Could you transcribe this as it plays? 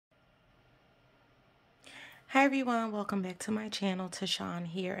Hi everyone, welcome back to my channel. Tashawn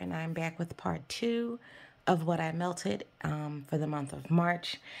here, and I'm back with part 2 of what I melted for the month of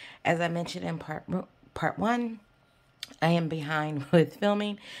March. As I mentioned in part 1, I am behind with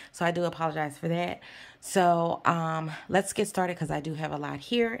filming, so I do apologize for that. So let's get started because I do have a lot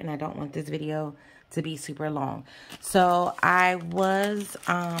here and I don't want this video to be super long. So I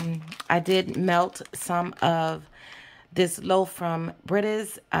did melt some of this loaf from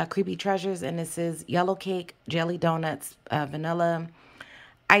Britta's Creepy Treasures, and this is yellow cake, jelly donuts, vanilla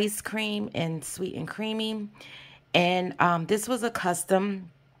ice cream, and sweet and creamy. And this was a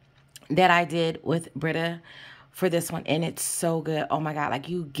custom that I did with Britta for this one, and it's so good. Oh my god, like,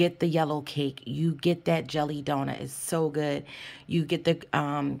 you get the yellow cake, you get that jelly donut, it's so good. You get the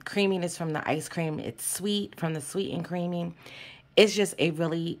creaminess from the ice cream, it's sweet from the sweet and creamy. It's just a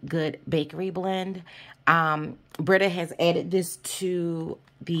really good bakery blend. Britta has added this to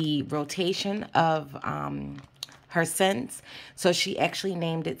the rotation of her scents. So she actually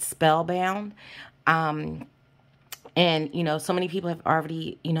named it Spellbound. And, you know, so many people have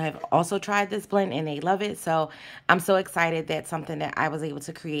already, have also tried this blend and they love it. So I'm so excited that something that I was able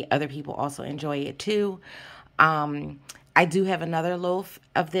to create, other people also enjoy it too. I do have another loaf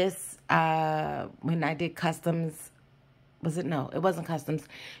of this when I did customs. No, it wasn't customs.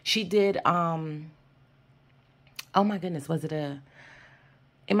 She did, oh my goodness,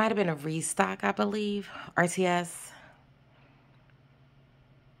 it might have been a restock, I believe, RTS.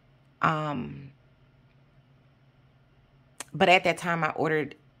 But at that time I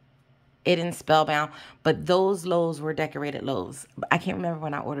ordered it in Spellbound, but those loaves were decorated loaves. I can't remember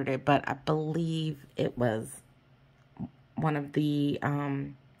when I ordered it, but I believe it was one of the,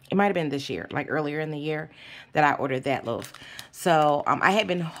 it might have been this year, like earlier in the year, that I ordered that loaf. So I had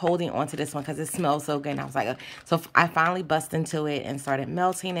been holding on to this one because it smells so good. And I was like, so I finally bust into it and started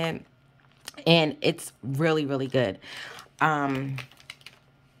melting it. And it's really, really good.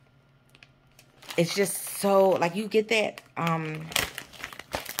 It's just so, like, you get that,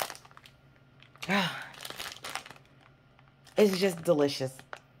 it's just delicious.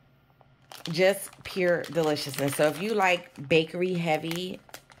 Just pure deliciousness. So if you like bakery heavy,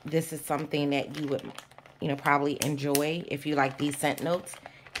 this is something that you would, probably enjoy. If you like these scent notes,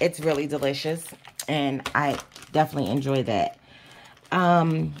 it's really delicious, and I definitely enjoy that.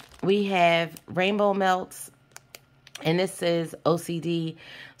 We have Rainbow Melts, and this is OCD.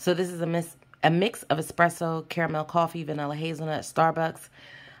 So this is a mix of espresso, caramel coffee, vanilla hazelnut, Starbucks.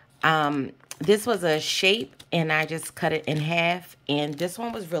 This was a shape, and I just cut it in half, and this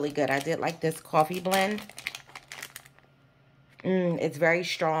one was really good. I did like this coffee blend. It's very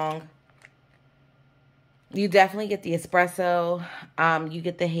strong. You definitely get the espresso. You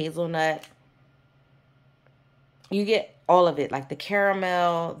get the hazelnut. You get all of it, like the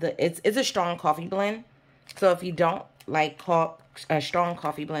caramel. It's a strong coffee blend. So if you don't like strong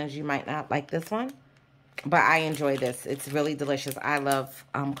coffee blends, you might not like this one. But I enjoy this. It's really delicious. I love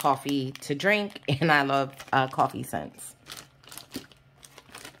coffee to drink, and I love coffee scents.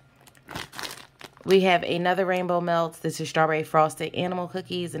 We have another Rainbow Melts. This is strawberry frosted animal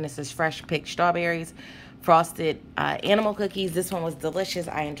cookies, and this is fresh picked strawberries frosted animal cookies. This one was delicious.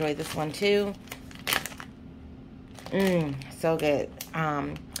 I enjoyed this one too. So good.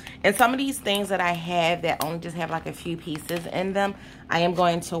 And some of these things that I have that only just have like a few pieces in them, I am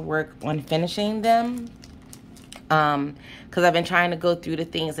going to work on finishing them. Because I've been trying to go through the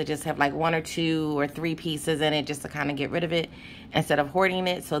things that just have like 1 or 2 or 3 pieces in it, just to kind of get rid of it instead of hoarding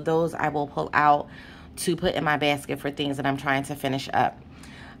it. So those I will pull out to put in my basket for things that I'm trying to finish up.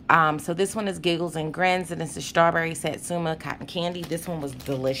 So this one is Giggles and Grins, and this is strawberry Satsuma cotton candy. This one was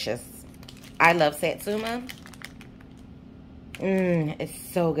delicious. I love Satsuma.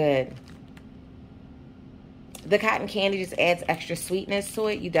 It's so good. The cotton candy just adds extra sweetness to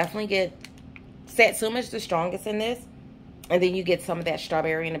it. You definitely get Satsuma is the strongest in this, and then you get some of that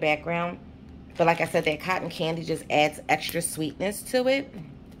strawberry in the background. But like I said, that cotton candy just adds extra sweetness to it.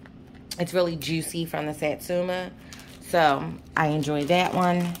 It's really juicy from the Satsuma, so I enjoy that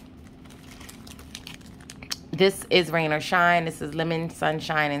one. This is Rain or Shine. This is Lemon,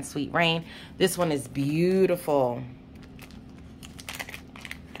 Sunshine, and Sweet Rain. This one is beautiful.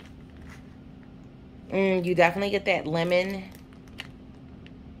 You definitely get that lemon,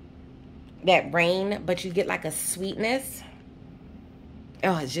 that rain, but you get like a sweetness.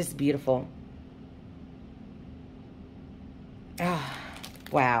 Oh, it's just beautiful. Oh,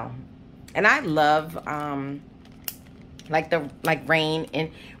 wow. And I love like rain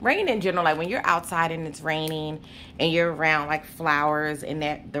in general. Like when you're outside and it's raining and you're around like flowers, and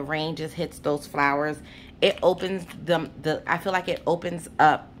that the rain just hits those flowers, it opens them. I feel like it opens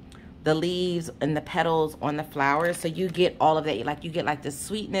up the leaves and the petals on the flowers. So you get all of that. Like you get like the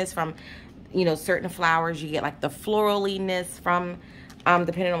sweetness from, you know, certain flowers. You get like the floraliness from,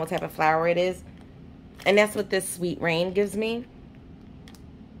 depending on what type of flower it is. And that's what this Sweet Rain gives me.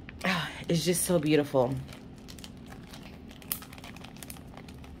 Oh, it's just so beautiful.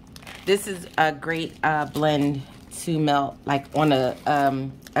 This is a great blend to melt like on a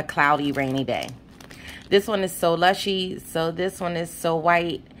cloudy, rainy day. This one is So Lushy. So this one is So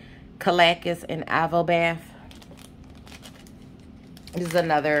White, Colachis, and Avobath. This is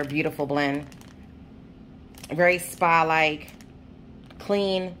another beautiful blend. Very spa-like,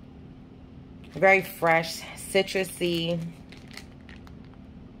 clean, very fresh, citrusy,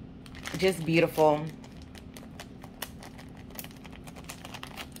 just beautiful.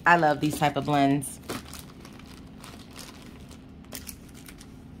 I love these type of blends.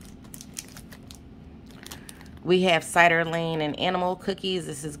 We have Cider Lane and Animal Cookies.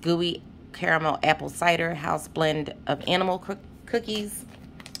 This is Gooey Caramel Apple Cider House Blend of Animal Cookies.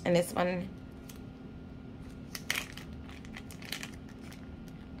 And this one,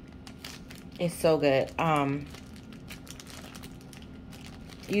 is so good.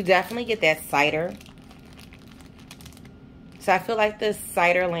 You definitely get that cider. So I feel like the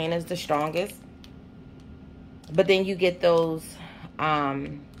Cider Lane is the strongest. But then you get those,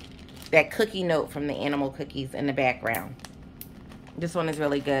 that cookie note from the Animal Cookies in the background. This one is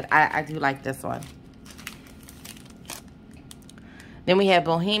really good. I do like this one. Then we have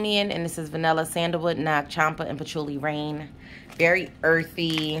Bohemian, and this is Vanilla, Sandalwood, Nag Champa, and Patchouli Rain. Very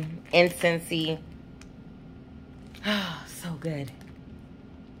earthy, incensey. Oh, so good.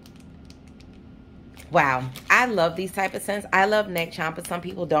 Wow, I love these type of scents. I love Nag Champa. Some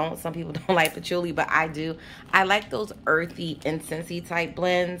people don't. Some people don't like patchouli, but I do. I like those earthy, incensey type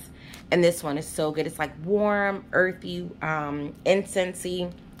blends. And this one is so good. It's like warm, earthy, incensey.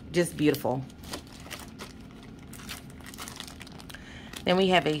 Just beautiful. Then we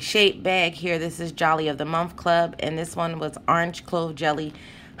have a shape bag here. This is Jolly of the Month Club. And this one was Orange Clove Jelly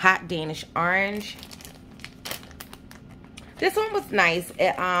Hot Danish Orange. This one was nice.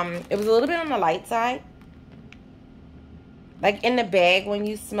 It was a little bit on the light side. Like in the bag, when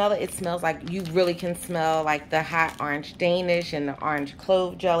you smell it, it smells like, you really can smell like the hot orange Danish and the orange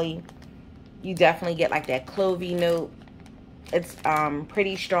clove jelly. You definitely get like that clovey note. It's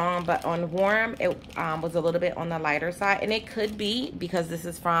pretty strong, but on warm, it was a little bit on the lighter side. And it could be because this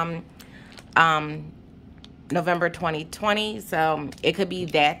is from November 2020. So it could be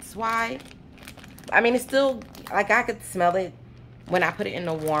that's why. I mean, it's still, like, I could smell it when I put it in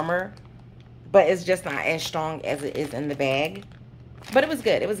the warmer, but it's just not as strong as it is in the bag. But it was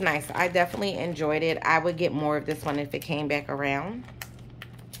good. It was nice. I definitely enjoyed it. I would get more of this one if it came back around.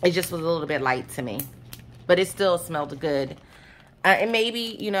 It just was a little bit light to me, but it still smelled good. And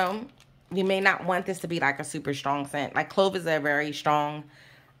maybe, you know, you may not want this to be like a super strong scent. Like, clove is a very strong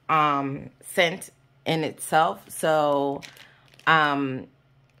scent in itself. So,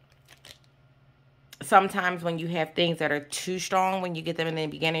 sometimes when you have things that are too strong, when you get them in the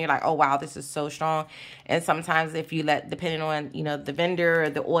beginning, you're like, oh, wow, this is so strong. And sometimes if you let, depending on, you know, the vendor or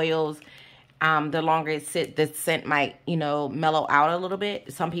the oils, the longer it sits, the scent might, you know, mellow out a little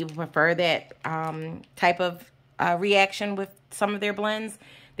bit. Some people prefer that type of reaction with some of their blends.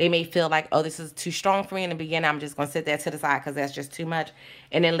 They may feel like, oh, this is too strong for me in the beginning. I'm just going to sit that to the side because that's just too much.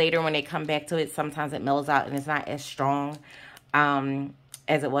 And then later when they come back to it, sometimes it mellows out and it's not as strong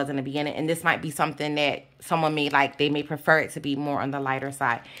as it was in the beginning. And this might be something that someone may like. They may prefer it to be more on the lighter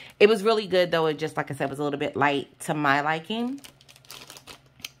side. It was really good, though. It just, like I said, was a little bit light to my liking.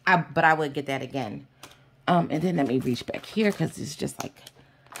 But I would get that again. And then let me reach back here because it's just like...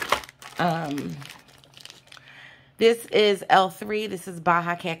 this is L3. This is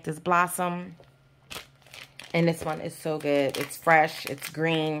Baja Cactus Blossom. And this one is so good. It's fresh. It's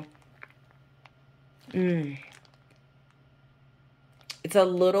green. It's a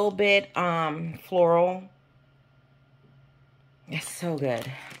little bit floral. It's so good.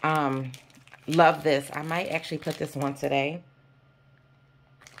 Love this. I might actually put this one today.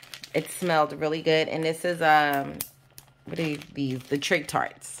 It smelled really good. And this is, what are these? The Trig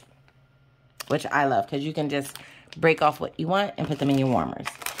Tarts. Which I love because you can just break off what you want and put them in your warmers.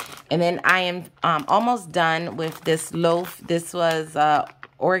 And then I am almost done with this loaf. This was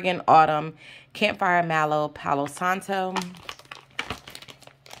Oregon Autumn Campfire Mallow Palo Santo.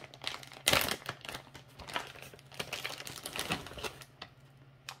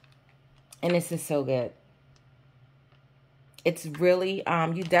 And this is so good. It's really,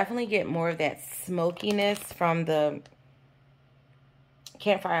 you definitely get more of that smokiness from the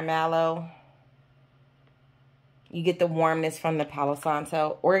Campfire Mallow. You get the warmness from the Palo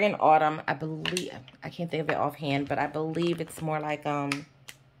Santo. Oregon Autumn, I believe, I can't think of it offhand, but I believe it's more like,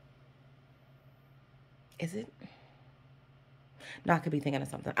 is it? No, I could be thinking of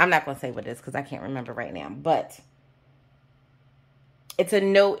something. I'm not going to say what it is because I can't remember right now. But it's a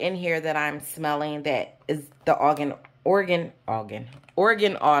note in here that I'm smelling that is the Oregon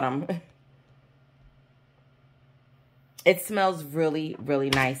Autumn. It smells really, really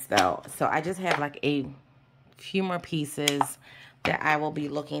nice though. So I just have like a few more pieces that I will be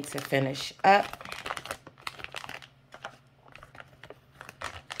looking to finish up.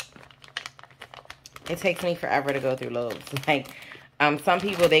 It takes me forever to go through loads. Like, some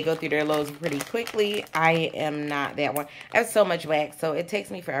people, they go through their loads pretty quickly. I am not that one. I have so much wax, so it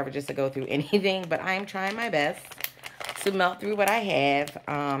takes me forever just to go through anything. But I am trying my best to melt through what I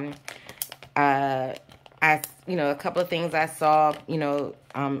have. You know, a couple of things I saw, you know,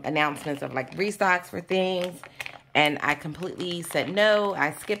 announcements of like restocks for things. And I completely said no.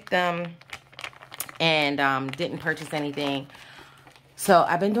 I skipped them and didn't purchase anything. So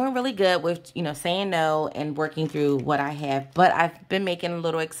I've been doing really good with, you know, saying no and working through what I have. But I've been making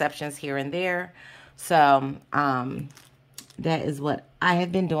little exceptions here and there. So that is what I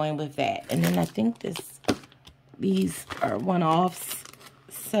have been doing with that. And then I think these are one-offs.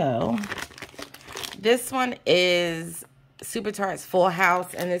 So this one is Super Tarts Full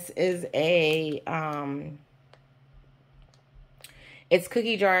House. And this is a, it's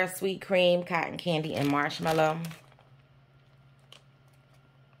cookie jar, sweet cream, cotton candy, and marshmallow.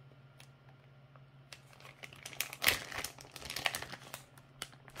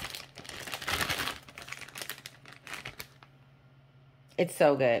 It's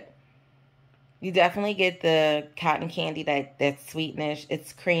so good. You definitely get the cotton candy, that sweetness.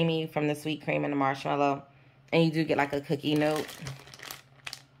 It's creamy from the sweet cream and the marshmallow. And you do get like a cookie note.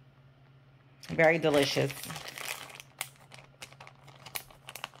 Very delicious.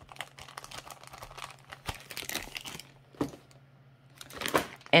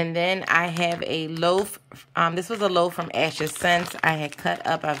 And then I have a loaf. This was a loaf from Ashes Scents. I had cut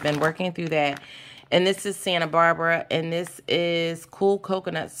up. I've been working through that. And this is Santa Barbara. And this is Cool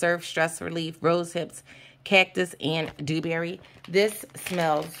Coconut Surf Stress Relief, Rose Hips, Cactus, and Dewberry. This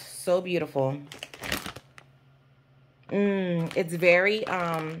smells so beautiful. It's very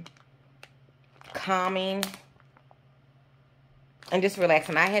calming and just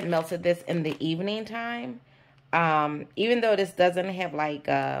relaxing. I had melted this in the evening time. Even though this doesn't have like,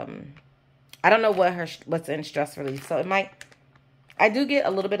 I don't know what's in stress relief. So it might, I do get a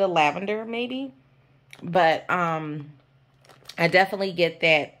little bit of lavender maybe. But I definitely get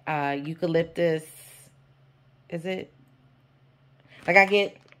that eucalyptus. Is it? Like I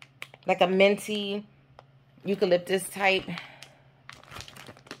get like a minty eucalyptus type.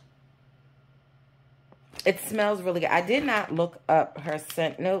 It smells really good. I did not look up her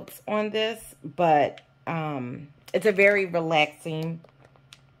scent notes on this, but it's a very relaxing,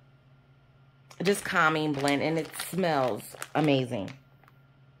 just calming blend, and it smells amazing.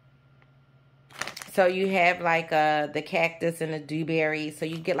 So you have like the cactus and the dewberry. So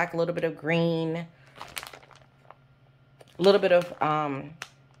you get like a little bit of green. A little bit of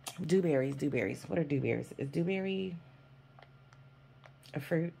dewberries. What are dewberries? Is dewberry a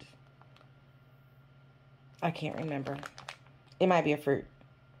fruit? I can't remember. It might be a fruit.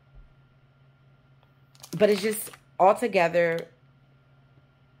 But it's just, altogether,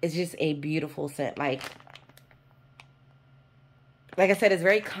 it's just a beautiful scent. Like I said, it's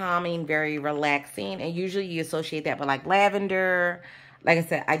very calming, very relaxing. And usually you associate that with like lavender. Like I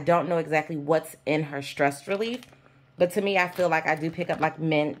said, I don't know exactly what's in her stress relief. But to me, I feel like I do pick up like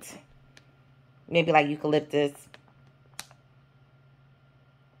mint. Maybe like eucalyptus.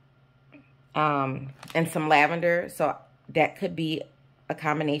 And some lavender. So that could be a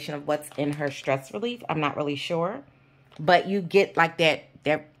combination of what's in her stress relief. I'm not really sure. But you get like that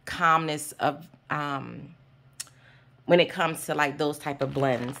calmness of... when it comes to like those type of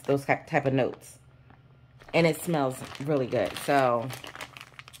blends, those type of notes. And it smells really good. So,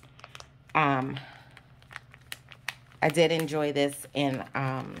 I did enjoy this, and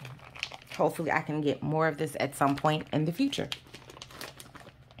hopefully I can get more of this at some point in the future.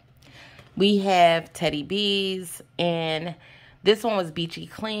 We have Teddy Bees, and this one was Beachy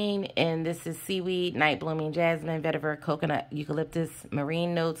Clean, and this is seaweed, night blooming jasmine, vetiver, coconut, eucalyptus,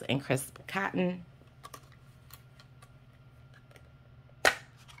 marine notes, and crisp cotton.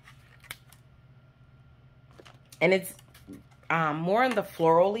 And it's more on the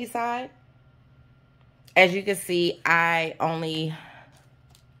florally side. As you can see, I only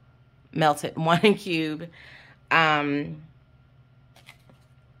melted 1 cube.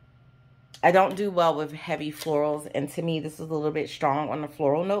 I don't do well with heavy florals, and to me, this is a little bit strong on the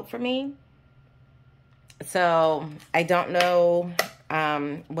floral note for me. So I don't know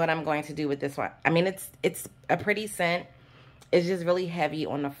what I'm going to do with this one. I mean, it's a pretty scent. It's just really heavy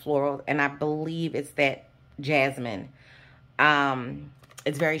on the floral, and I believe it's that jasmine.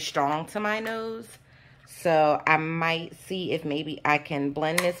 It's very strong to my nose. So I might see if maybe I can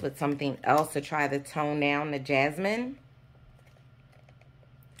blend this with something else to try to tone down the jasmine.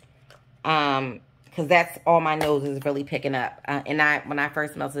 Because that's all my nose is really picking up. And when I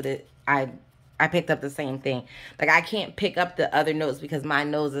first melted it, I picked up the same thing. Like, I can't pick up the other notes because my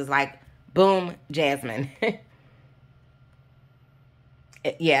nose is like, boom, jasmine.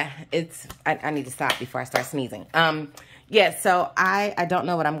 Yeah, I need to stop before I start sneezing. Yeah, so I don't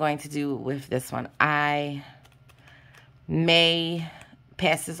know what I'm going to do with this one. I may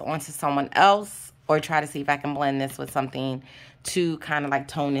pass this on to someone else or try to see if I can blend this with something to kind of like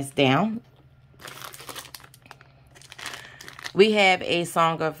tone this down. We have a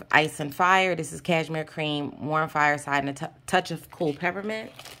Song of Ice and Fire. This is Cashmere Cream, Warm Fireside, and a touch of Cool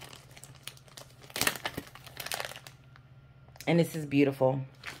Peppermint. And this is beautiful.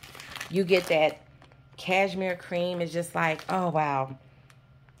 You get that cashmere cream. It's just like, oh, wow.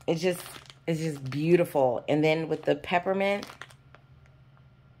 It's just beautiful. And then with the peppermint.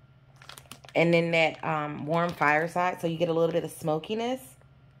 And then that warm fireside. So you get a little bit of smokiness.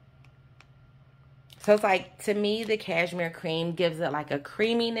 So it's like, to me, the cashmere cream gives it like a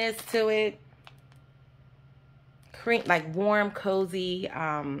creaminess to it. Like warm, cozy,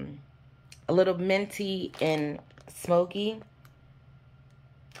 a little minty and smoky.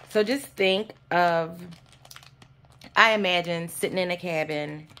 So just think of, I imagine sitting in a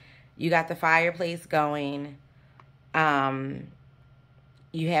cabin, you got the fireplace going,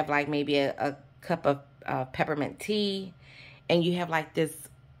 you have like maybe a cup of peppermint tea, and you have like this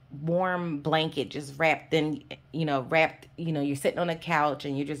warm blanket just wrapped in, you're sitting on a couch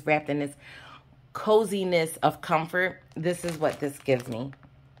and you're just wrapped in this coziness of comfort. This is what this gives me.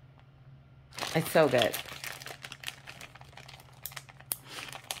 It's so good.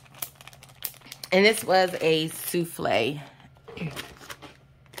 And this was a souffle.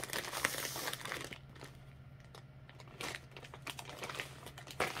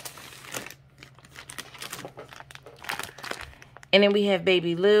 And then we have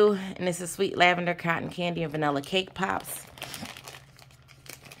Baby Lou, and this is Sweet Lavender, Cotton Candy, and Vanilla Cake Pops.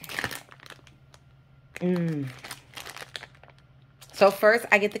 So first,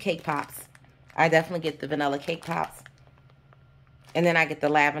 I get the Cake Pops. I definitely get the Vanilla Cake Pops. And then I get the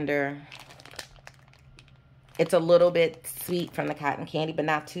lavender. It's a little bit sweet from the cotton candy, but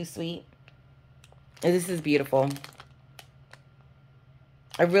not too sweet. And this is beautiful.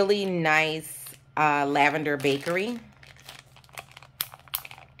 A really nice lavender bakery.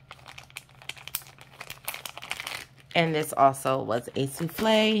 And this also was a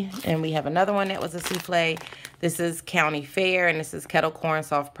souffle. And we have another one that was a souffle. This is County Fair, and this is kettle corn,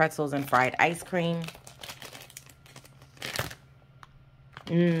 soft pretzels, and fried ice cream.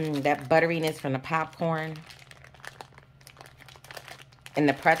 That butteriness from the popcorn. And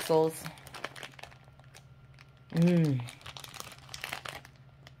the pretzels.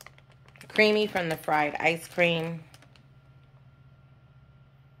 Creamy from the fried ice cream.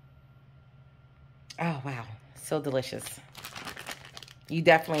 Oh, wow. So delicious. You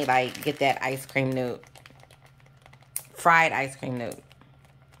definitely, like, get that ice cream note. Fried ice cream note.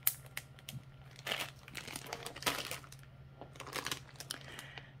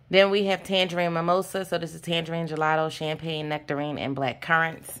 Then we have Tangerine Mimosa. So this is Tangerine Gelato, Champagne, Nectarine, and Black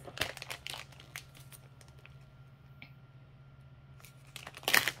Currants.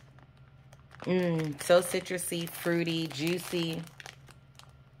 So citrusy, fruity, juicy.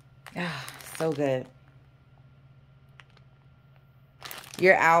 Ah, so good.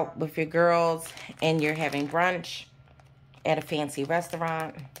 You're out with your girls and you're having brunch at a fancy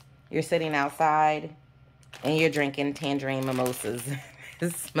restaurant. You're sitting outside and you're drinking tangerine mimosas.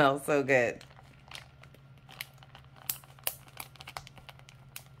 It smells so good.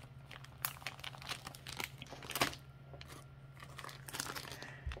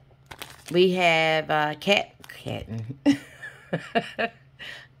 We have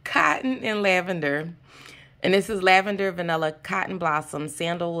cotton and lavender. And this is lavender, vanilla, cotton blossom,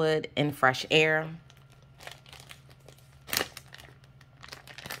 sandalwood, and fresh air.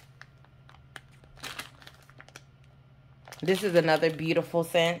 This is another beautiful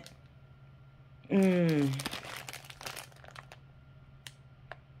scent.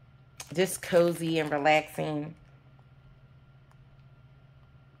 Just cozy and relaxing.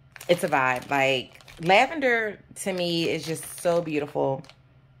 It's a vibe. Like, lavender to me is just so beautiful.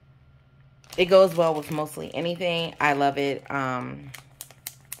 It goes well with mostly anything. I love it.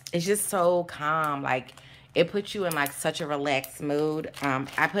 It's just so calm. Like, it puts you in like such a relaxed mood.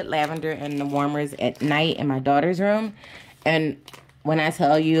 I put lavender in the warmers at night in my daughter's room. And when I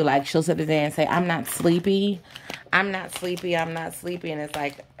tell you, like, she'll sit there and say, I'm not sleepy. I'm not sleepy. I'm not sleepy. And it's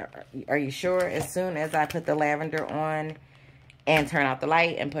like, are you sure? As soon as I put the lavender on and turn out the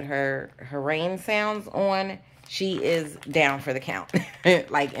light and put her rain sounds on, she is down for the count.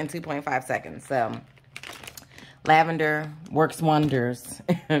 Like in 2.5 seconds. So lavender works wonders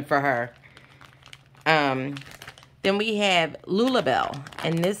for her. Then we have Lullabelle,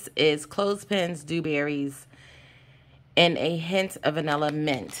 and this is clothespins, dewberries, and a hint of vanilla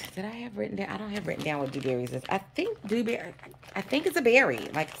mint. Did I have written down? I don't have written down what dewberries is. I think it's a berry,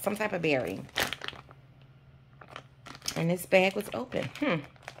 like some type of berry. And this bag was open.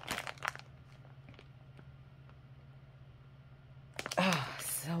 Oh,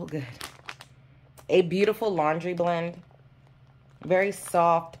 so good. A beautiful laundry blend. Very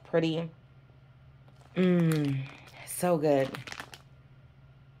soft, pretty. So good.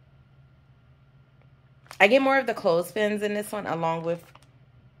 I get more of the clothespins in this one, along with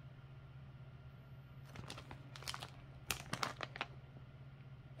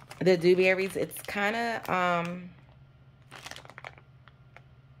the dewberries. It's kind of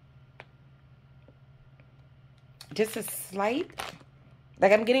just a slight,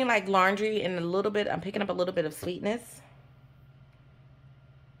 like I'm getting like laundry and a little bit, I'm picking up a little bit of sweetness,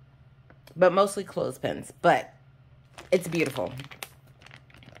 but mostly clothespins. But it's beautiful.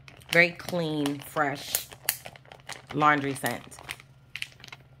 Very clean, fresh laundry scent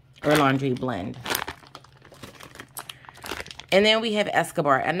or laundry blend. And then we have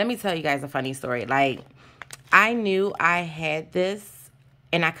Escobar. And let me tell you guys a funny story. Like, I knew I had this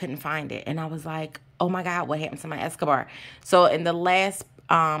and I couldn't find it. And I was like, oh my God, what happened to my Escobar? So in the last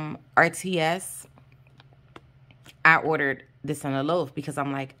RTS, I ordered this on a loaf because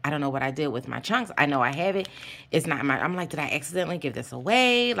I'm like, I don't know what I did with my chunks. I know I have it. It's not my, I'm like, did I accidentally give this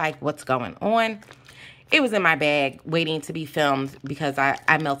away? Like, what's going on? It was in my bag waiting to be filmed because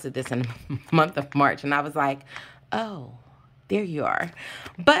I melted this in the month of March. And I was like, oh, there you are.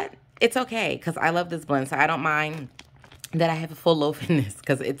 But it's okay because I love this blend. So I don't mind that I have a full loaf in this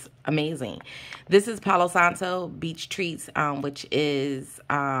because it's amazing. This is Palo Santo Beach Treats, which is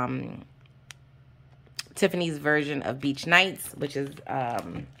Tiffany's version of Beach Nights, which is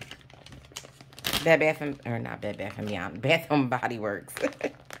Bed Bath and, or not Bed Bath and Beyond, Bath and Body Works.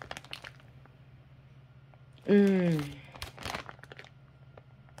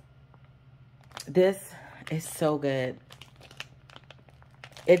 This is so good.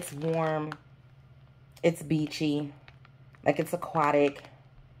 It's warm. It's beachy. Like, it's aquatic.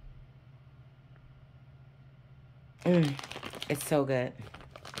 It's so good.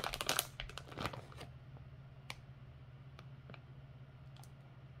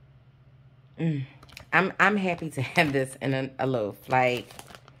 I'm happy to have this in a loaf. Like,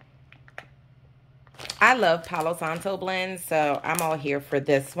 I love Palo Santo blends, so I'm all here for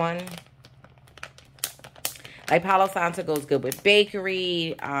this one. Like, Palo Santo goes good with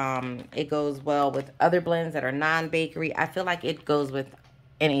bakery. It goes well with other blends that are non-bakery. I feel like it goes with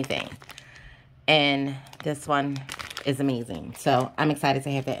anything. And this one is amazing. So I'm excited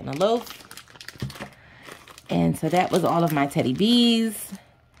to have that in a loaf. And so that was all of my Teddy B's.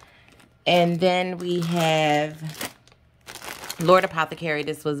 And then we have Lord Apothecary.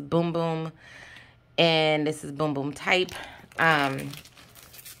 This was Boom Boom. And this is Boom Boom Type. Let's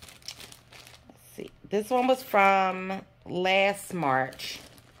see. This one was from last March.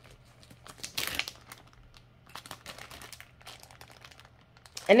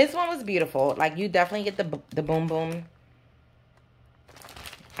 And this one was beautiful. Like, you definitely get the Boom Boom.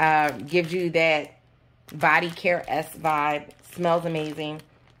 Gives you that body care-esque vibe. Smells amazing.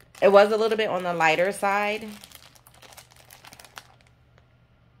 It was a little bit on the lighter side.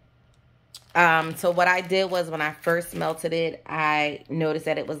 So what I did was when I first melted it, I noticed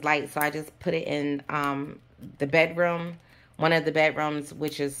that it was light. So I just put it in the bedroom, one of the bedrooms,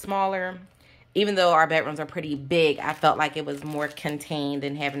 which is smaller. Even though our bedrooms are pretty big, I felt like it was more contained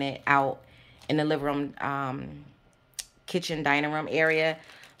than having it out in the living room, kitchen, dining room area.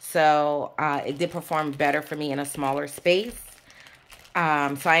 So it did perform better for me in a smaller space. So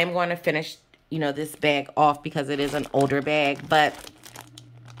I am going to finish, this bag off because it is an older bag. But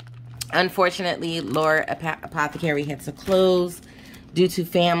unfortunately, Lord Apothecary had to close due to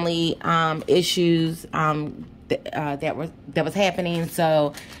family issues that was happening.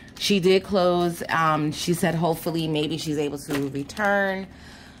 So she did close. She said hopefully maybe she's able to return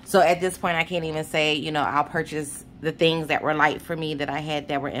So at this point, I can't even say, you know, I'll purchase the things that were light for me that I had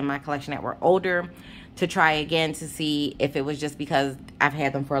that were in my collection that were older to try again to see if it was just because I've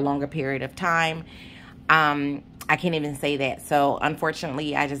had them for a longer period of time. I can't even say that. So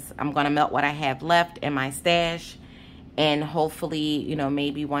unfortunately, I'm going to melt what I have left in my stash. And hopefully, you know,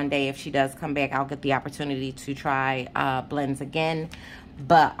 maybe one day if she does come back, I'll get the opportunity to try blends again.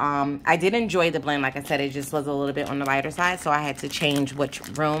 But I did enjoy the blend. Like I said, it just was a little bit on the lighter side. So I had to change which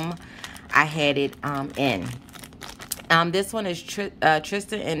room I had it in. This one is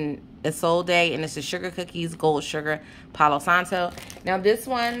Tristan and Isolde, and this is Sugar Cookies, Gold Sugar, Palo Santo. Now this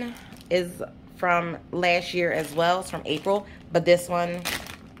one is from last year as well. It's from April. But this one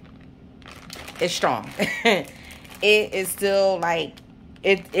is strong. It is still like,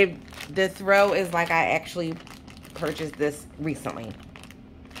 the throw is like I actually purchased this recently.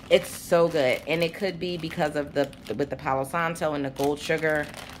 It's so good. And it could be because of with the Palo Santo and the gold sugar.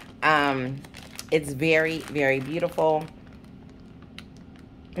 It's very, very beautiful.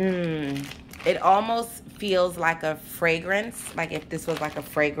 It almost feels like a fragrance. Like if this was like a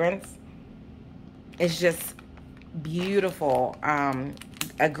fragrance. It's just beautiful.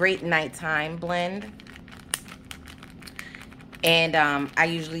 A great nighttime blend. And I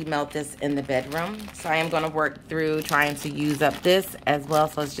usually melt this in the bedroom. So I am going to work through trying to use up this as well.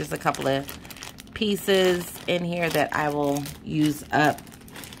 So it's just a couple of pieces in here that I will use up.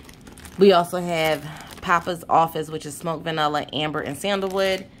 We also have Papa's Office, which is smoked vanilla, amber, and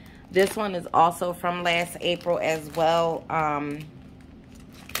sandalwood. This one is also from last April as well.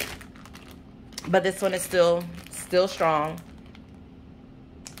 But this one is still strong.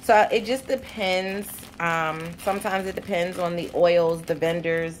 So it just depends. Sometimes it depends on the oils, the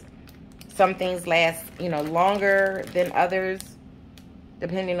vendors. Some things last, you know, longer than others,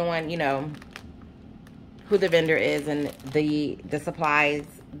 depending on, you know, who the vendor is and the supplies,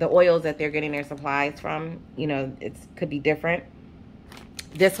 the oils that they're getting their supplies from. You know, it could be different.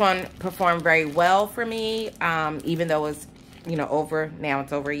 This one performed very well for me, even though it's, you know, now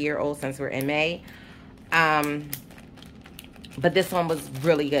it's over a year old since we're in May. But this one was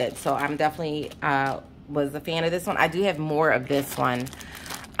really good. So I'm definitely was a fan of this one. I do have more of this one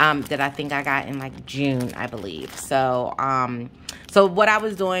that I think I got in like June, I believe. So so what I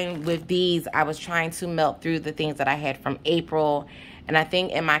was doing with these, I was trying to melt through the things that I had from April. And I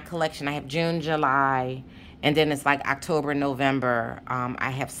think in my collection, I have June, July, and then it's like October, November. I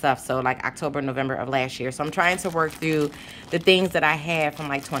have stuff. So like October, November of last year. So I'm trying to work through the things that I have from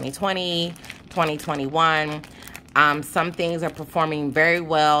like 2020, 2021. Some things are performing very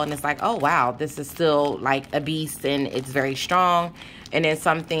well, and it's like, oh wow, this is still like a beast and it's very strong. And then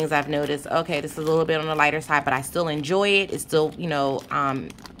some things I've noticed, okay, this is a little bit on the lighter side, but I still enjoy it. It's still, you know,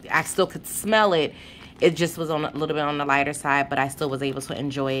 I still could smell it. It just was on a little bit on the lighter side, but I still was able to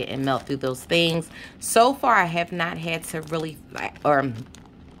enjoy it and melt through those things. So far, I have not had to really,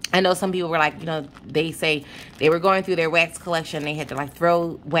 I know some people were like, you know, they say they were going through their wax collection. They had to like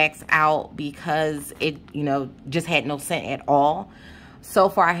throw wax out because it, you know, just had no scent at all. So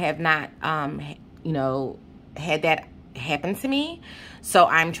far, I have not, you know, had that happen to me. So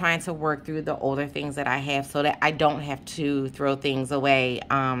I'm trying to work through the older things that I have so that I don't have to throw things away.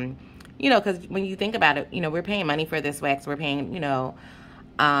 You know, because when you think about it, you know, we're paying money for this wax. We're paying, you know,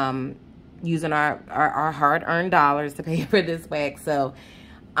 using our hard-earned dollars to pay for this wax. So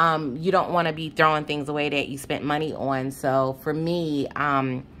you don't want to be throwing things away that you spent money on. So for me,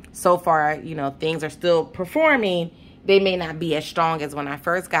 so far, you know, things are still performing. They may not be as strong as when I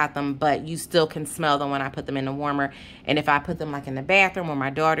first got them, but you still can smell them when I put them in the warmer. And if I put them like in the bathroom or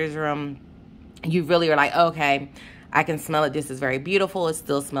my daughter's room, you really are like, okay, I can smell it. This is very beautiful. It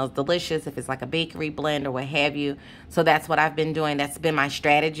still smells delicious if it's like a bakery blend or what have you. So that's what I've been doing. That's been my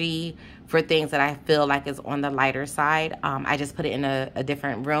strategy for things that I feel like is on the lighter side. I just put it in a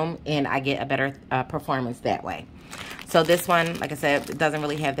different room and I get a better performance that way. So this one, like I said, it doesn't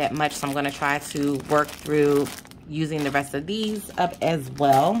really have that much. So I'm going to try to work through using the rest of these up as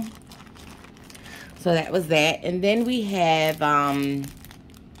well. So that was that. And then we have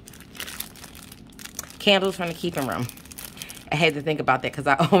candles from the keeping room. I had to think about that because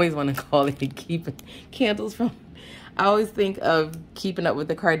I always want to call it candles from. I always think of Keeping Up with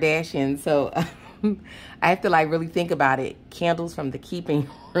the Kardashians. So I have to like really think about it. Candles from the keeping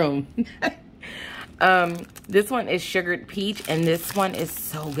room. This one is Sugared Peach, and this one is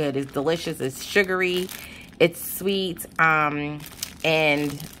so good. It's delicious. It's sugary. It's sweet. And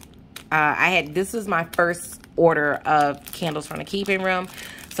this was my first order of candles from the keeping room.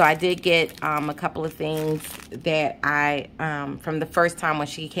 So I did get a couple of things that I, from the first time when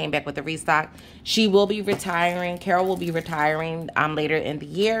she came back with the restock. She will be retiring. Carol will be retiring later in the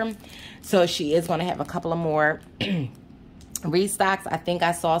year. So she is going to have a couple of more restocks. I think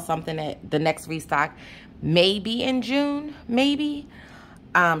I saw something at the next restock maybe in June, maybe.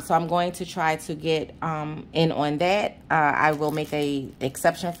 So I'm going to try to get in on that. I will make a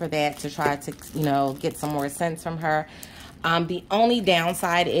exception for that to try to, you know, get some more scents from her. The only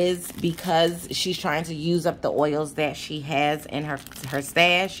downside is because she's trying to use up the oils that she has in her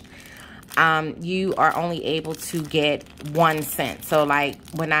stash. You are only able to get 1 scent. So like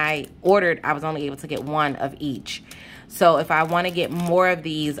when I ordered, I was only able to get 1 of each. So if I want to get more of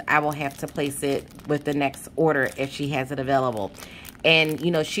these, I will have to place it with the next order if she has it available. And, you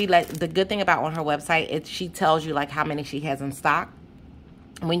know, the good thing about on her website is she tells you like how many she has in stock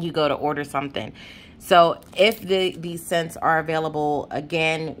when you go to order something. So if these scents are available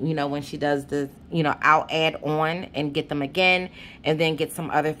again, you know, when she does the, you know, I'll add on and get them again and then get some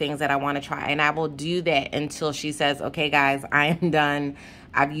other things that I want to try. And I will do that until she says, okay, guys, I am done.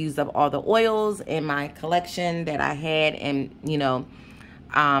 I've used up all the oils in my collection that I had and, you know,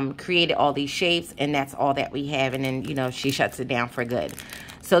 created all these shapes, and that's all that we have. And then, you know, she shuts it down for good.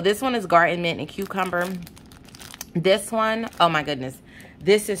 So this one is Garden Mint and Cucumber. This one, oh my goodness,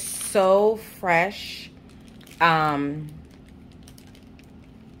 this is so fresh.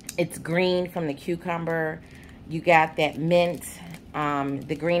 It's green from the cucumber. You got that mint.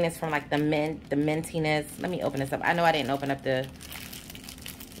 The green is from like the mint, the mintiness. Let me open this up. I know I didn't open up the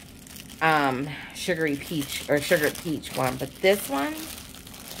sugary peach or sugared peach one, but this one,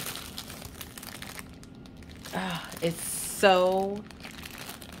 oh, it's so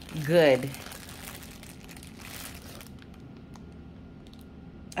good.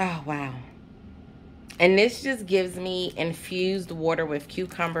 Oh, wow. And this just gives me infused water with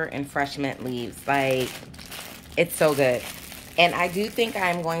cucumber and fresh mint leaves. Like, it's so good. And I do think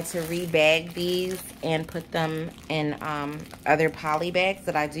I'm going to rebag these and put them in other poly bags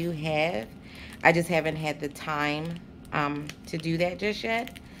that I do have. I just haven't had the time to do that just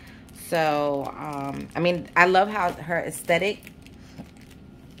yet. So, I mean, I love how her aesthetic,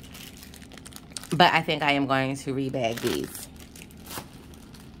 but I think I am going to rebag these.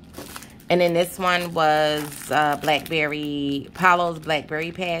 And then this one was Palo's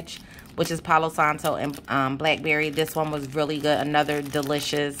Blackberry Patch, which is Palo Santo and Blackberry. This one was really good. Another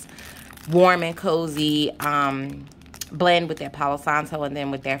delicious, warm and cozy blend with that Palo Santo and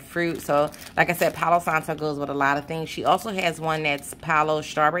then with that fruit. So, like I said, Palo Santo goes with a lot of things. She also has one that's Palo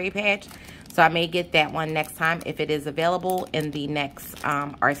Strawberry Patch. So I may get that one next time if it is available in the next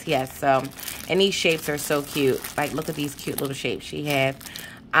RCS. So, and these shapes are so cute. Like, look at these cute little shapes she has.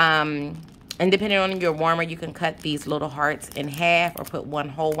 And depending on your warmer, you can cut these little hearts in half or put one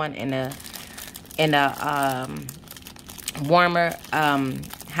whole one in a warmer.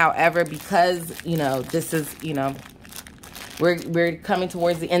 However, because, you know, this is, you know, we're coming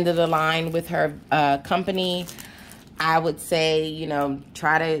towards the end of the line with her company, I would say, you know,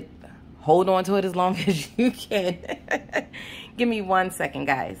 try to hold on to it as long as you can. Give me 1 second,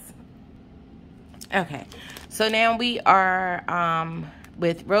 guys. Okay, so now we are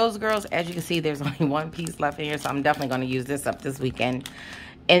with Rose Girls. As you can see, there's only 1 piece left in here, so I'm definitely going to use this up this weekend.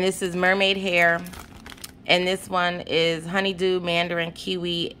 And this is Mermaid Hair, and this one is Honeydew, Mandarin,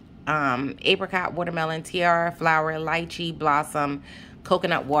 Kiwi, Apricot, Watermelon, Tiara, Flower, Lychee, Blossom,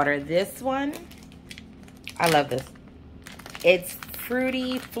 Coconut Water. This one, I love this. It's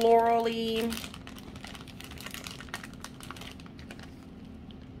fruity, florally.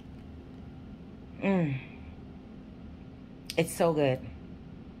 It's so good.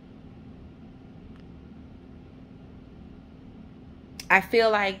 I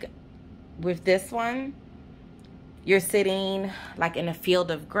feel like with this one, you're sitting like in a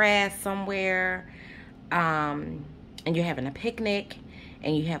field of grass somewhere, and you're having a picnic,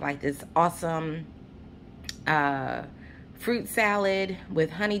 and you have like this awesome fruit salad with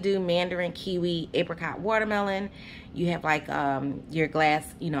honeydew, mandarin, kiwi, apricot, watermelon. You have like your glass,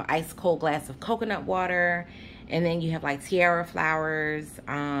 you know, ice cold glass of coconut water, and then you have like tiara flowers,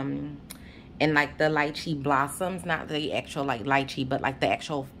 and like the lychee blossoms, not the actual like lychee, but like the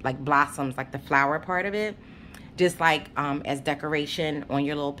actual like blossoms, like the flower part of it, just like as decoration on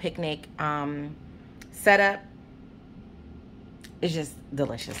your little picnic setup. It's just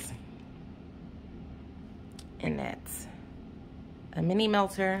delicious. And that's a mini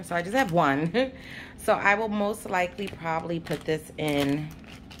melter. So I just have one. So I will most likely probably put this in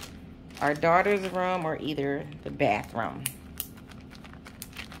our daughter's room or either the bathroom.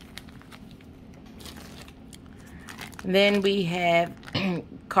 Then we have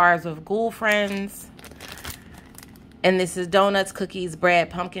Carbs with Ghoul Friends. And this is donuts, cookies, bread,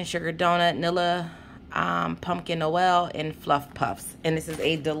 pumpkin sugar donut, vanilla, pumpkin Noel, and fluff puffs. And this is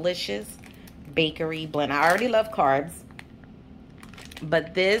a delicious bakery blend. I already love carbs,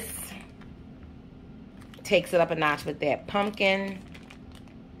 but this takes it up a notch with that pumpkin.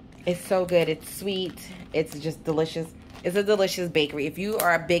 It's so good. It's sweet. It's just delicious. It's a delicious bakery. If you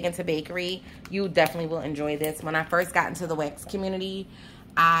are big into bakery, you definitely will enjoy this. When I first got into the wax community,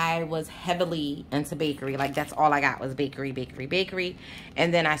 I was heavily into bakery. Like, that's all I got was bakery, bakery, bakery.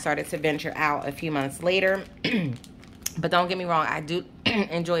 And then I started to venture out a few months later. But don't get me wrong, I do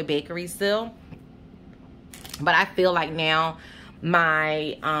enjoy bakery still. But I feel like now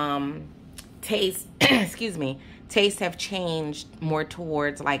my taste, excuse me, tastes have changed more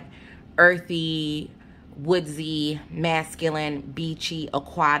towards like earthy, woodsy, masculine, beachy,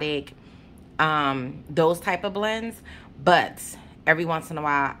 aquatic, those type of blends. But every once in a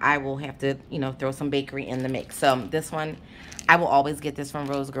while, I will have to, you know, throw some bakery in the mix. So this one, I will always get this from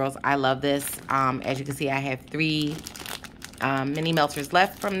Rose Girls. I love this. As you can see, I have 3 mini melters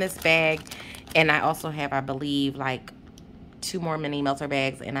left from this bag. And I also have, I believe, like 2 more mini melter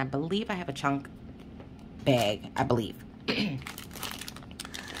bags. And I believe I have a chunk bag, I believe.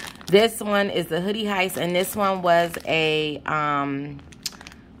 This one is the Hoodie Heist. And this one was a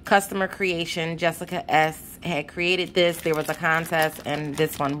customer creation. Jessica S. had created this. There was a contest and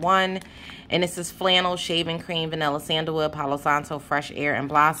this one won. And this is flannel, shaving cream, vanilla, sandalwood, Palo Santo, fresh air, and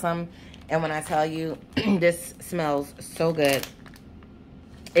blossom. And when I tell you, this smells so good.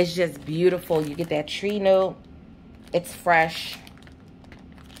 It's just beautiful. You get that tree note. It's fresh.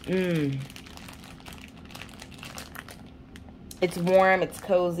 It's warm. It's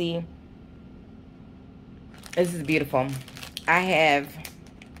cozy. This is beautiful. I have,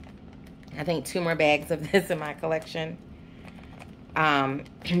 I think, 2 more bags of this in my collection.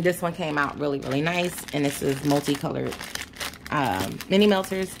 This one came out really, really nice. And this is multicolored mini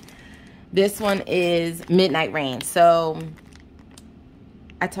melters. This one is Midnight Rain. So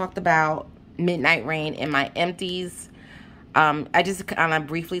I talked about Midnight Rain in my empties. I just kind of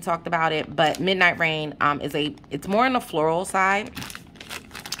briefly talked about it. But Midnight Rain is it's more on the floral side.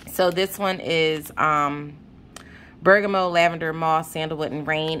 So this one is bergamot, lavender, moss, sandalwood, and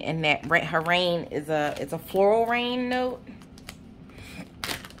rain. And that her rain is it's a floral rain note.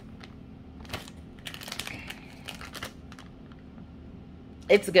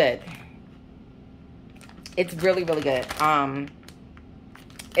 It's good. It's really, really good.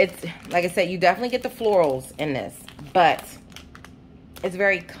 It's, like I said, you definitely get the florals in this, but it's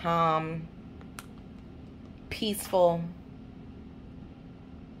very calm, peaceful.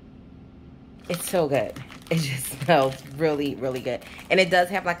 It's so good. It just smells really, really good. And it does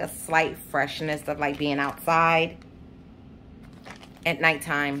have like a slight freshness of like being outside at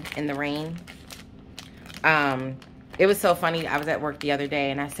nighttime in the rain. It was so funny. I was at work the other day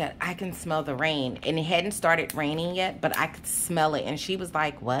and I said, I can smell the rain. And it hadn't started raining yet, but I could smell it. And she was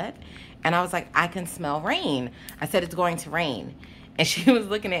like, what? And I was like, I can smell rain. I said, it's going to rain. And she was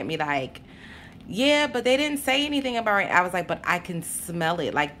looking at me like, yeah, but they didn't say anything about rain. I was like, but I can smell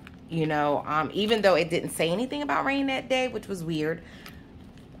it. Like, you know, even though it didn't say anything about rain that day, which was weird.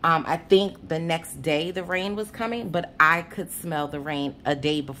 I think the next day the rain was coming, but I could smell the rain a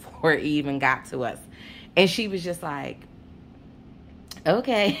day before it even got to us. And she was just like,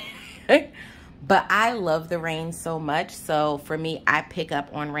 okay. But I love the rain so much. So for me, I pick up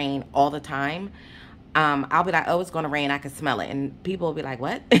on rain all the time. I'll be like, oh, it's going to rain. I can smell it. And people will be like,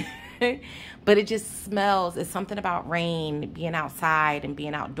 what? But it just smells. It's something about rain, being outside and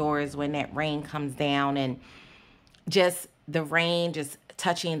being outdoors when that rain comes down. And just the rain just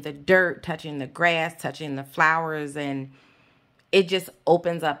touching the dirt, touching the grass, touching the flowers. And it just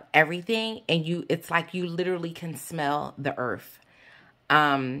opens up everything, and it's like you literally can smell the earth.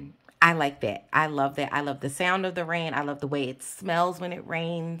 I like that. I love that. I love the sound of the rain. I love the way it smells when it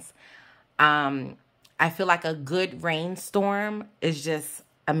rains. I feel like a good rainstorm is just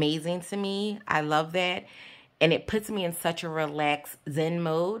amazing to me. I love that. And it puts me in such a relaxed Zen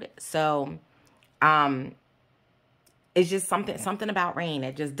mode. So, it's just something about rain.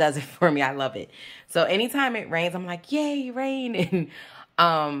 It just does it for me. I love it. So anytime it rains, I'm like, yay, rain.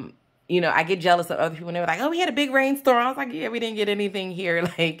 And, you know, I get jealous of other people. And they're like, oh, we had a big rainstorm. I was like, yeah, we didn't get anything here.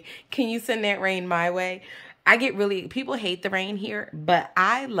 Like, can you send that rain my way? I get really, people hate the rain here. But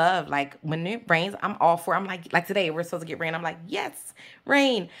I love, like, when it rains, I'm all for it. I'm like today, we're supposed to get rain. I'm like, yes,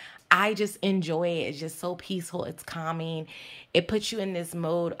 rain. I just enjoy it. It's just so peaceful. It's calming. It puts you in this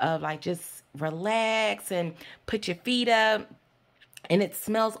mode of, like, just relax and put your feet up and it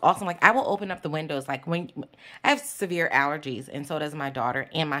smells awesome. Like, I will open up the windows. Like, when I have severe allergies, and so does my daughter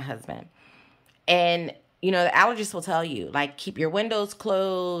and my husband. And, you know, the allergist will tell you, like, keep your windows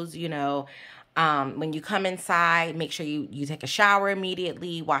closed, you know, when you come inside, make sure you take a shower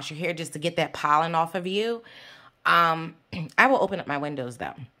immediately, wash your hair just to get that pollen off of you. I will open up my windows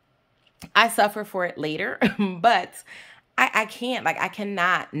though. I suffer for it later, but I can't, like, I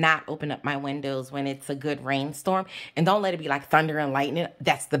cannot not open up my windows when it's a good rainstorm. And don't let it be like thunder and lightning.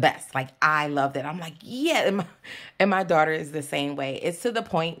 That's the best. Like, I love that. I'm like, yeah. And my daughter is the same way. It's to the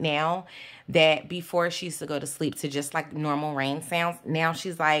point now that before she used to go to sleep to just like normal rain sounds. Now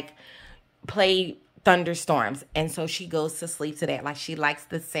she's like, play thunderstorms. And so she goes to sleep to that. Like, she likes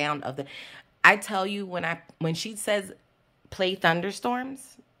the sound of the, I tell you, when she says play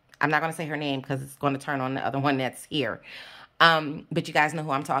thunderstorms, I'm not going to say her name because it's going to turn on the other one that's here. But you guys know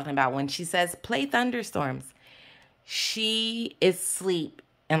who I'm talking about. When she says play thunderstorms, she is asleep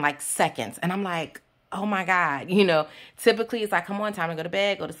in like seconds. And I'm like, oh my God, you know, typically it's like, come on, time to go to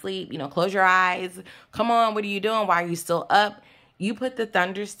bed, go to sleep, you know, close your eyes. Come on, what are you doing? Why are you still up? You put the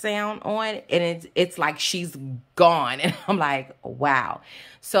thunder sound on and it's like she's gone. And I'm like, wow.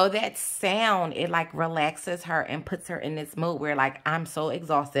 So that sound, it like relaxes her and puts her in this mood where like, I'm so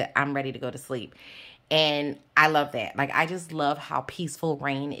exhausted, I'm ready to go to sleep. And I love that. Like, I just love how peaceful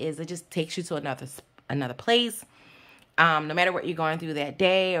rain is. It just takes you to another place. No matter what you're going through that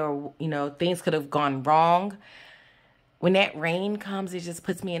day, or, you know, things could have gone wrong. When that rain comes, it just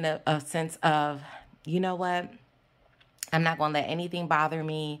puts me in a sense of, you know what? I'm not going to let anything bother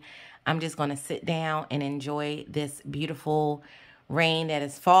me. I'm just going to sit down and enjoy this beautiful rain that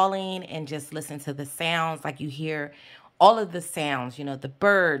is falling and just listen to the sounds. Like, you hear all of the sounds, you know, the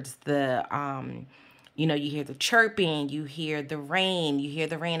birds, you know, you hear the chirping, you hear the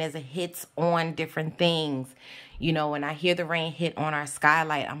rain as it hits on different things. You know, when I hear the rain hit on our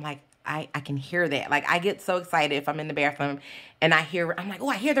skylight, I'm like, I can hear that. Like, I get so excited if I'm in the bathroom and I'm like, oh,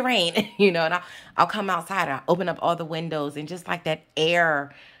 I hear the rain, you know, and I'll come outside and I'll open up all the windows, and just like that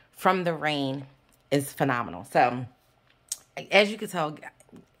air from the rain is phenomenal. So as you can tell,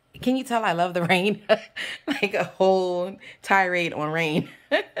 can you tell I love the rain? Like a whole tirade on rain.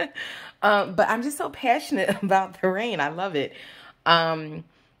 But I'm just so passionate about the rain. I love it.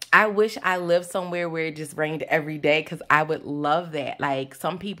 I wish I lived somewhere where it just rained every day, because I would love that. Like,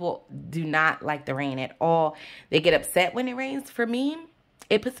 some people do not like the rain at all. They get upset when it rains. For me,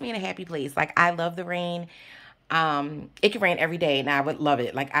 it puts me in a happy place. Like, I love the rain. It can rain every day and I would love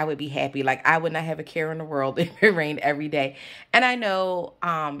it. Like, I would be happy. Like, I would not have a care in the world if it rained every day. And I know,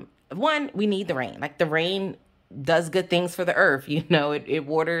 one, we need the rain. Like, the rain does good things for the earth. You know, it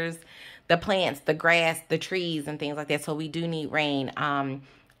waters the plants, the grass, the trees, and things like that. So we do need rain.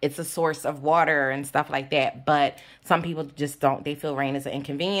 It's a source of water and stuff like that. But some people just don't. They feel rain is an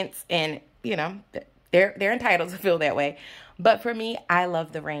inconvenience, and, you know, they're entitled to feel that way. But for me, I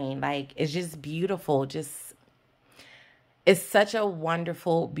love the rain. Like, it's just beautiful. It's such a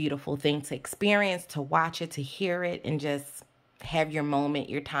wonderful, beautiful thing to experience, to watch it, to hear it, and just have your moment,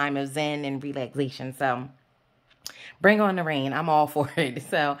 your time of zen and relaxation. So bring on the rain. I'm all for it.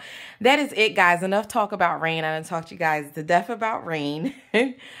 So that is it, guys. Enough talk about rain. I done talked to you guys to death about rain.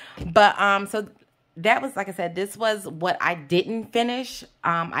 But so that was, like I said, this was what I didn't finish.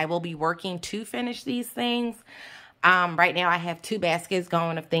 I will be working to finish these things. Right now I have 2 baskets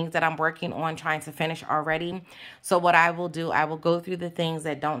going of things that I'm working on trying to finish already. So what I will do, I will go through the things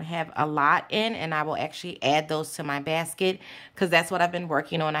that don't have a lot in, and I will actually add those to my basket, because that's what I've been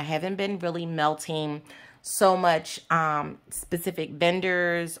working on. I haven't been really melting so much specific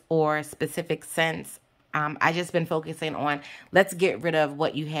vendors or specific scents. I just been focusing on, let's get rid of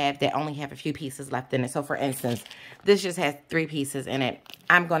what you have that only have a few pieces left in it. So for instance, this just has 3 pieces in it.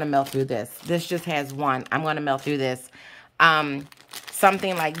 I'm going to melt through this. This just has 1. I'm going to melt through this.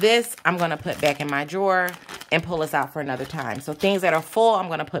 Something like this, I'm going to put back in my drawer and pull this out for another time. So things that are full, I'm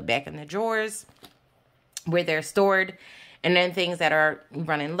going to put back in the drawers where they're stored. And then things that are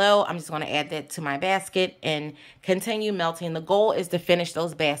running low, I'm just going to add that to my basket and continue melting. The goal is to finish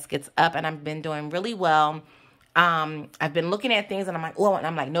those baskets up, and I've been doing really well. I've been looking at things and I'm like, oh, and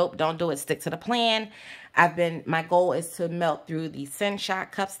I'm like, nope, don't do it. Stick to the plan. My goal is to melt through the Scent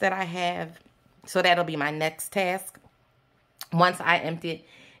Shot cups that I have. So that'll be my next task. Once I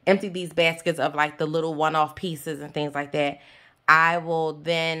empty these baskets of like the little one-off pieces and things like that, I will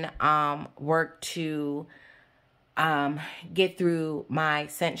then work to get through my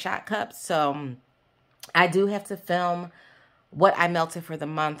Scent Shot cups. So I do have to film what I melted for the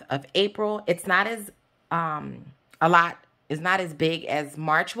month of April. It's not as it's not as big as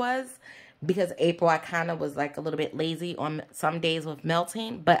March was, because April I kind of was like a little bit lazy on some days with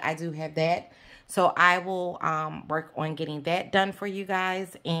melting, but I do have that. So I will work on getting that done for you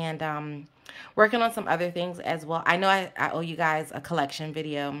guys, and working on some other things as well. I know I owe you guys a collection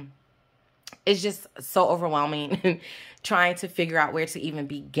video. It's just so overwhelming trying to figure out where to even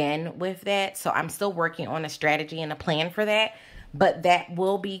begin with that. So I'm still working on a strategy and a plan for that, but that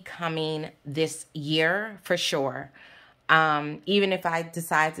will be coming this year for sure. Even if I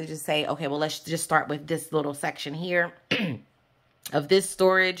decide to just say, okay, well, let's just start with this little section here of this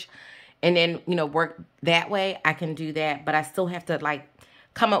storage, and then, you know, work that way, I can do that. But I still have to like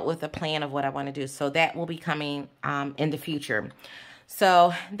come up with a plan of what I want to do. So that will be coming in the future.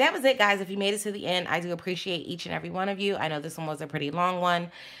 So that was it, guys. If you made it to the end, I do appreciate each and every one of you. I know this one was a pretty long one.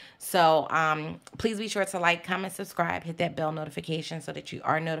 So please be sure to like, comment, subscribe, hit that bell notification so that you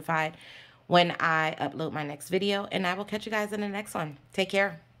are notified when I upload my next video. And I will catch you guys in the next one. Take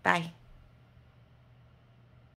care. Bye.